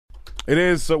It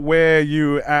is where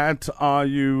you at. Are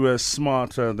you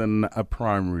smarter than a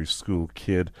primary school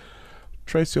kid?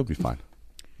 Tracy, you'll be fine.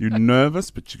 You're nervous,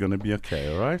 but you're going to be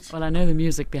okay, all right? Well, I know the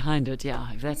music behind it,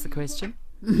 yeah, if that's the question.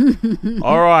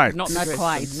 All right. Not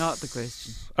quite. Not the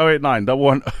question. 089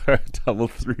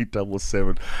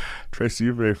 113 Tracy,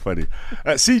 you're very funny.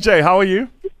 CJ, how are you?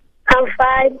 I'm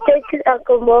fine. Thank you,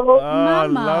 Uncle Mo. Oh,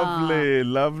 lovely,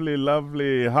 lovely,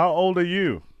 lovely. How old are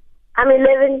you? I'm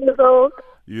 11 years old.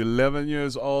 You're 11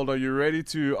 years old. Are you ready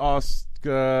to ask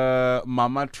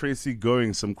Mama Tracy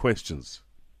Going some questions?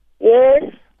 Yes.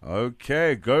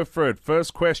 Okay, go for it.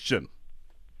 First question.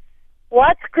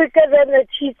 What's quicker than a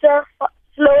cheetah,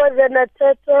 slower than a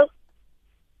turtle?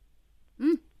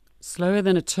 Slower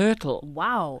than a turtle.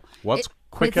 Wow. What's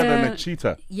quicker than a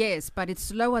cheetah? Yes, but it's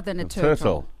slower than a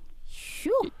Turtle.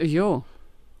 Sure. Yo.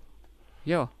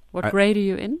 What grade are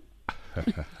you in?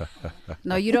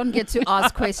 No, you don't get to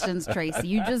ask questions, Tracy.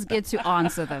 You just get to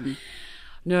answer them.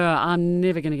 No, I'm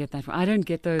never going to get that one. I don't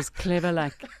get those clever,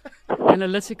 like,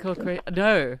 analytical questions.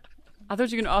 No. I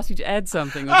thought you were going to ask me to add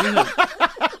something. Or do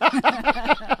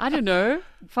I don't know.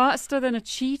 Faster than a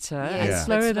cheetah and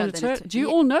slower than a turtle. Do you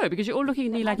all know? Because you're all looking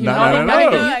at me like you're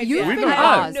No. You've We been don't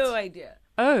asked. No idea.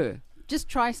 Oh. Just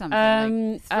try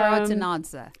something. Throw out an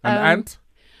answer. An ant?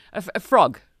 A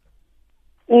frog.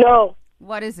 No.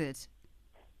 What is it?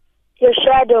 Your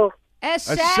shadow. A A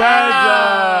shadow.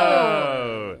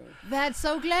 shadow. That's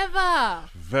so clever.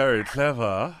 Very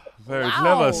clever. Very Wow.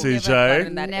 clever, CJ.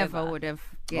 Never would have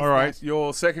guessed All right, that.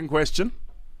 your second question.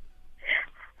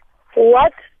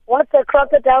 What's a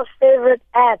crocodile's favorite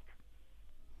app?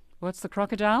 What's the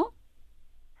crocodile?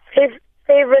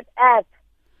 Favorite app.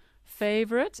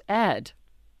 Favorite ad.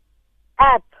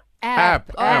 App.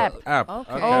 App. App.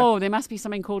 Okay. Oh, there must be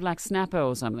something called like Snapper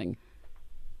or something.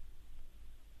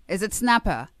 Is it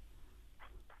Snapper?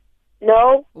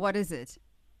 No. What is it?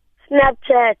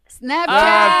 Snapchat.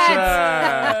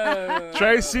 Snapchat.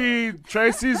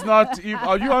 Tracy's not.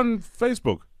 Are you on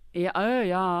Facebook? Yeah. Oh,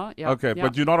 yeah. Okay, yeah.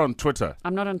 but you're not on Twitter.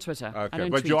 I'm not on Twitter. I Okay, don't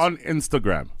but tweet. you're on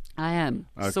Instagram. I am.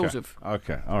 Okay. Sort of.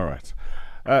 Okay, all right.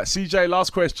 CJ,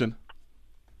 last question.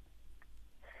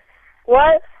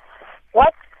 What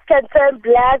can turn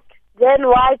black, then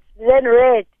white, then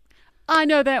red? I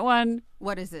know that one.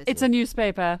 What is it? It's a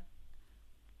newspaper.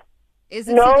 Is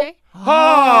it No. CJ?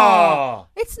 Ah!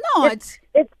 It's not.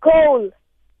 It's coal.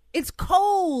 It's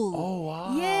coal. Oh,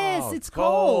 wow. Yes, it's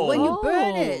coal when you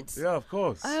burn Oh. it. Yeah, of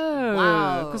course. Oh.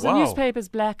 Wow. Because Wow. the newspaper's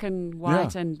black and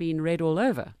white and been red all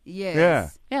over. Yes. Yeah.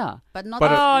 Yeah. But not But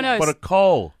the Oh, no, but a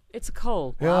coal. It's a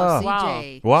coal. Yeah.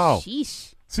 CJ. Wow.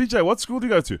 Sheesh. CJ, what school do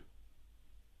you go to?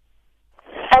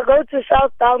 I go to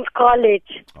South Downs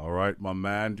College. All right, my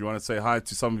man. Do you want to say hi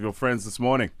to some of your friends this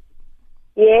morning?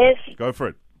 Yes. Go for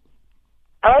it.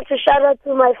 I want to shout out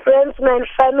to my friends, my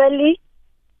family,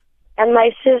 and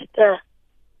my sister.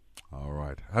 All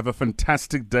right. Have a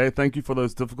fantastic day. Thank you for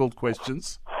those difficult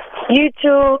questions. You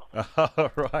too.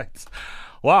 All right.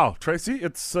 Wow, Tracy,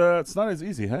 it's not as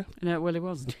easy, huh? No, well, it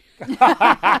wasn't.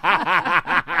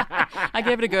 I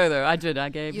gave it a go, though. I did. I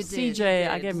gave You did, CJ. you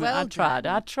I did. gave him. Well I tried.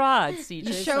 done. I tried, CJ.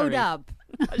 You showed sorry. up.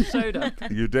 I showed up.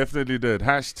 You definitely did.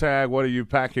 Hashtag, what are you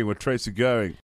packing with Tracy Going?